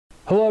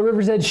Hello,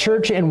 Rivers Edge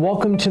Church, and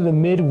welcome to the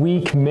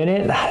Midweek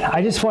Minute. I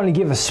just want to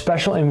give a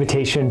special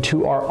invitation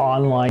to our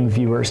online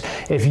viewers.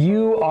 If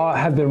you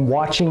have been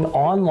watching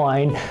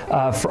online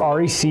for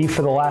REC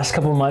for the last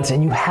couple of months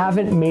and you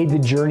haven't made the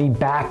journey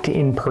back to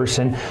in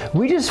person,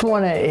 we just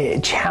want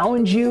to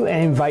challenge you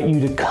and invite you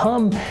to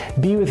come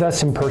be with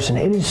us in person.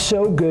 It is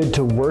so good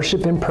to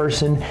worship in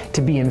person,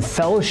 to be in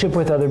fellowship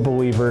with other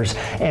believers,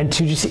 and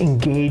to just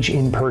engage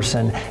in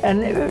person.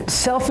 And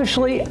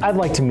selfishly, I'd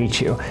like to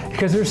meet you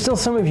because there's still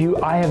some of you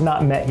I have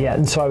not met yet,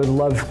 and so I would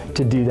love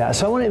to do that.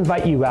 So I want to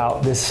invite you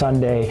out this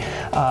Sunday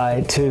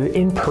to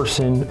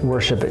in-person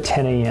worship at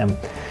 10 a.m.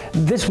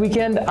 This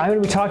weekend, I'm going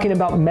to be talking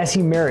about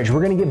messy marriage.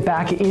 We're going to get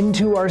back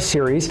into our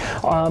series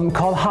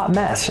called Hot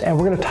Mess, and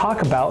we're going to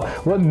talk about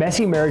what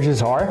messy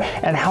marriages are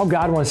and how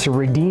God wants to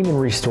redeem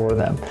and restore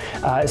them.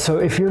 So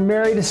if you're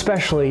married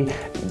especially,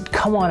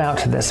 come on out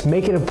to this.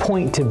 Make it a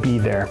point to be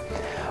there.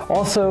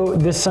 Also,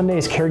 this Sunday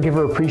is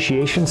Caregiver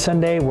Appreciation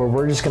Sunday, where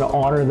we're just going to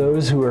honor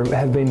those who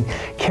have been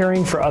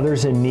caring for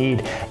others in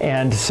need.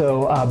 And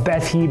so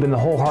Beth Heeb and the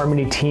whole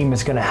Harmony team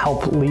is going to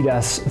help lead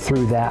us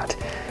through that.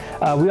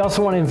 We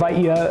also want to invite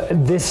you,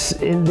 this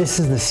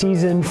is the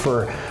season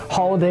for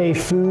holiday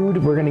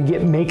food. We're going to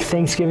make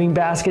Thanksgiving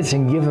baskets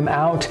and give them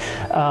out.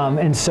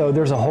 And so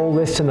there's a whole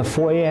list in the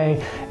foyer.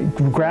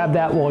 Grab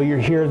that while you're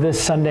here this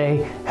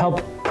Sunday.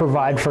 Help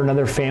provide for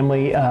another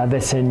family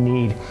that's in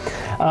need.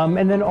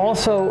 And then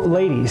also,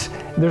 ladies,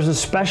 there's a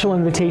special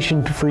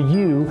invitation for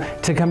you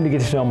to come to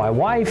get to know my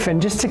wife and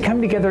just to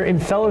come together in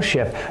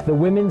fellowship. The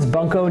Women's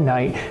Bunko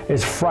Night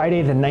is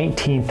Friday the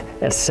 19th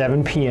at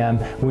 7 p.m.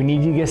 We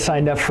need you to get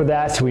signed up for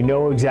that so we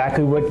know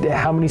exactly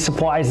how many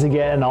supplies to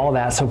get and all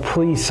that. So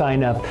please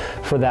sign up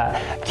for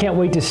that. Can't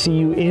wait to see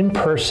you in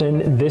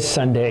person this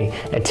Sunday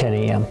at 10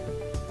 a.m.